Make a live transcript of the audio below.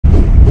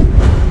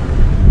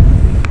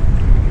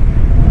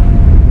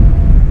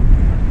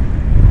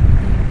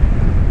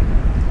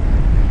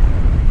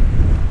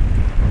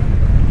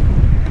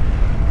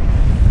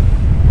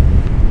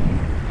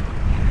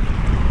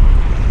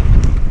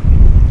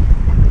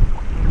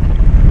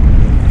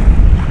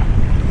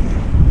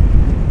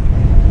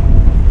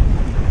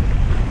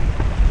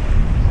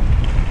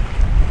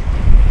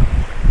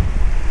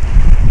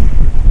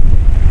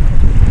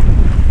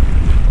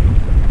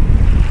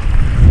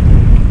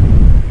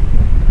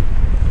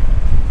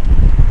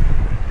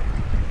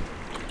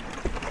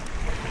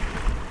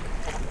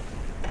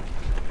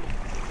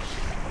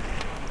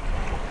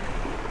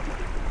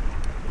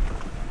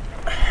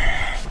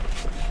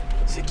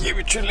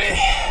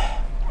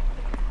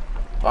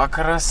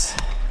vakaras.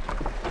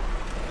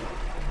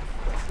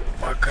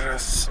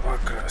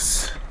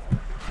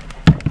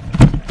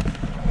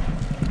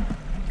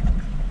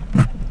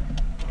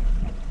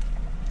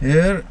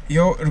 Ir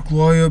jau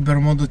irkluoju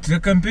Bermudų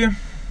trikampį.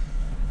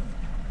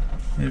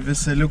 Ir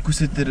visą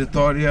likusią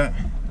teritoriją,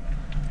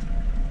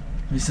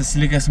 visas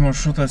likęs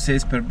maršrutas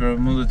eis per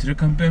Bermudų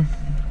trikampį.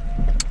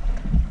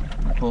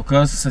 Kol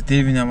kas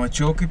ateivių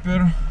nemačiau kaip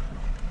ir.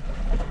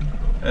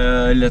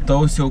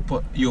 Lietaus jau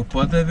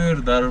padavė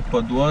ir dar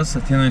paduos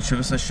ateinančią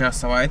visą šią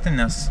savaitę,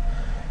 nes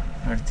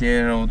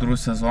artėja audrų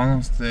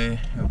sezonas, tai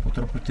jau po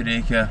truputį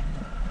reikia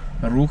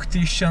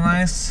rūkti iš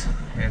šiandien.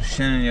 Ir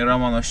šiandien yra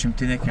mano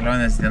 100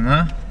 kelionės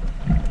diena.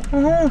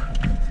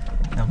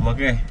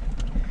 Neblogai.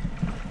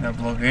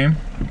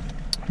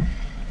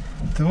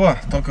 Tai va,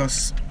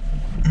 tokios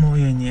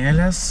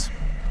naujienėlės.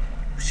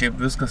 Šiaip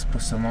viskas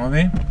po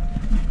senoviai.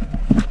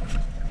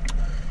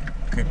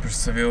 Kaip ir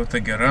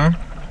savijauta gera.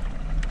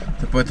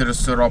 Taip pat ir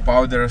su Raw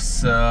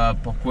Powders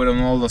pakūrėm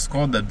nuolaidos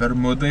kodą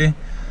Bermudai.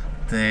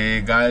 Tai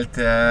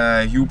galite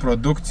jų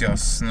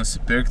produkcijos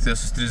nusipirkti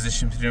su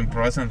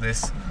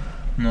 33%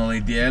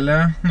 nuolaidėlė.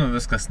 Nu,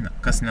 viskas,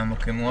 kas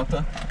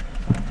nenukainuota.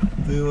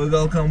 Tai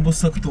gal kam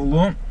bus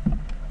aktualu.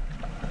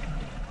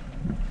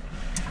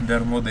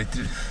 Bermudai.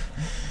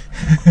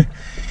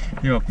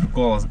 Jo,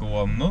 prikolas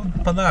galvom. Nu,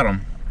 padarom.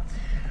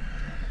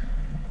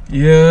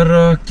 Ir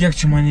kiek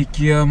čia man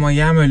iki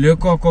Miami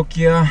liko,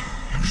 kokie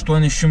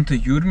 800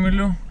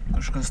 jūrmilių,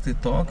 kažkas tai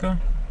tokio,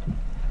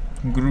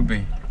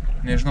 grubiai,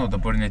 nežinau,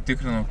 dabar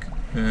netikrinau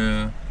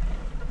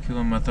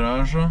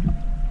kilometražo,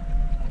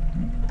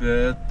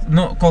 bet,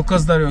 nu, kol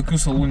kas dar jokių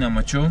salų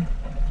nemačiau,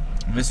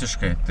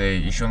 visiškai, tai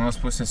iš vienos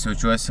pusės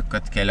jaučiuosi,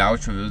 kad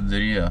keliaučiau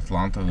vidury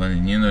Atlanto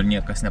vandenyno ir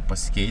niekas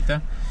nepasikeitė,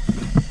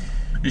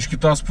 iš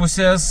kitos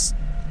pusės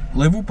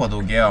laivų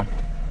padaugėjo,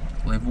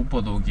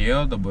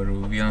 dabar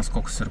vienas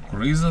koks ir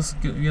kruizas,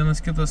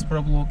 vienas kitas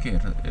praplaukė,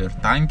 ir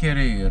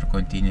tankeriai, ir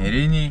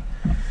konteineriniai.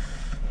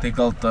 Tai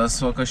gal tas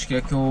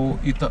kažkiek jau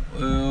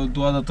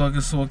duoda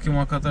tokį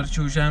suvokimą, kad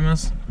arčiau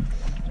žemės.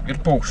 Ir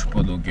paukščių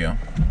padaugėjo.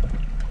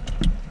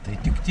 Tai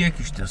tik tiek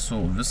iš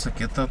tiesų, visa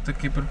kita tai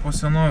kaip ir po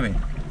senoviai.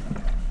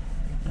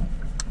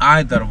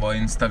 Dar va,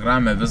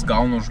 Instagrame vis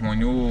gaunu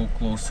žmonių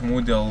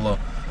klausimų dėl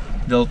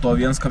to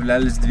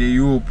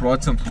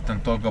 1,2%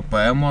 ten to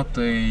GPM-o,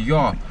 tai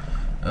jo.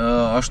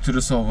 Aš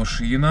turiu savo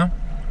vašyną,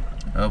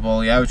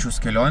 Valujavičiaus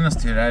kelionės,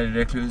 tai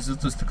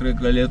rekvizitus tikrai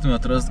galėtume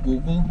atrasti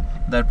Google,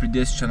 dar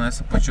pridėsiu čia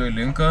apačioje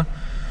linką.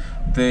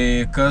 Tai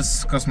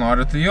kas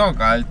nori, tai jo,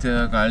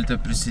 galite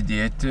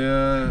prisidėti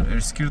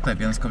ir skirtą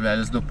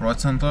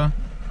 1,2%.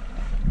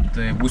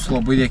 Tai būsiu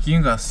labai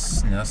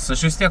dėkingas, nes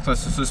aš vis tiek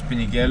tos visus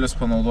pinigėlius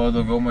panaudoju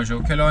daugiau mažiau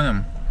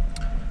kelionėm.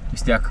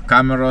 Vis tiek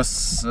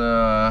kameros,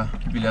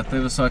 bilietai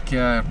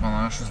visokie ir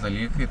panašus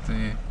dalykai,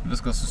 tai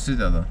viskas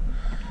susideda.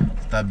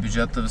 tą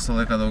biudžetą visą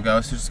laiką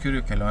daugiausiai ir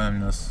skiriu kelionėm,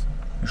 nes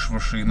iš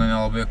vašyno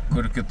nelabai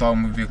kur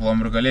kitom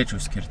veiklom ir galėčiau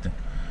skirti.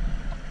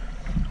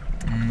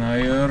 Na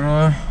ir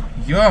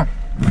jo,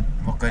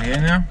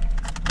 vakarienė,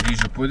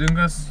 ryžių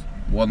pudingas,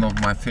 one of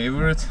my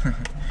favorite.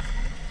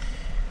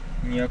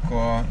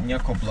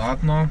 Nieko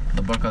blatno.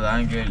 Dabar,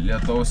 kadangi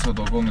lietaus jau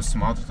daugiau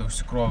nusimato, tai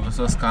užsikroviau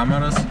visas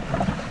kameras,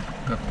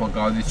 kad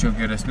pagaudyčiau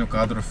geresnių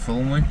kadrų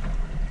filmui.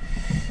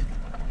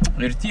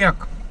 Ir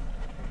tiek.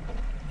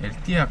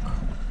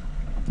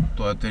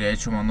 Tuo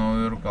turėčiau, manau,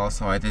 ir gal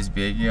savaitės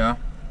bėgyje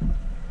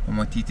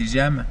pamatyti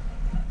žemę.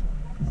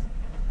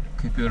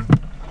 Kaip ir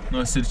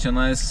nors ir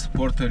čianais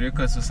Puerto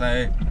Rikas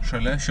visai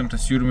šalia,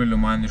 100 jūrmilių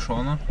man iš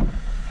šono,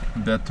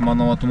 bet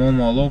mano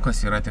matomumo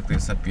laukas yra tik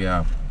tais apie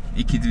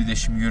iki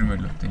 20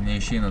 jūrmilių, tai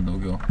neišeina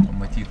daugiau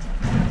pamatyti.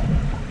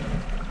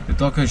 Tai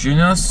tokios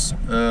žinios,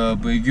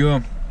 baigiu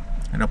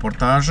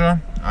reportažą,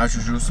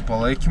 ačiū už jūsų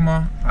palaikymą,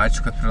 ačiū,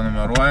 kad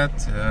prenumeruojat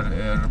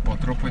ir po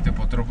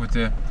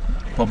truputį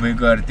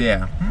pabaiga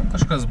artėja.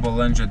 Kažkas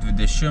balandžio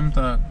 20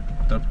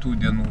 tarp tų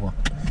dienų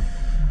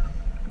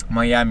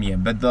Miamyje,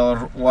 bet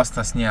dar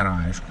uostas nėra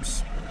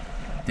aiškus.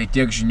 Tai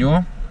tiek žinių,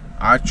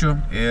 ačiū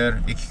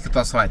ir iki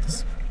kitos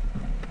savaitės.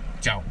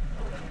 Čiau.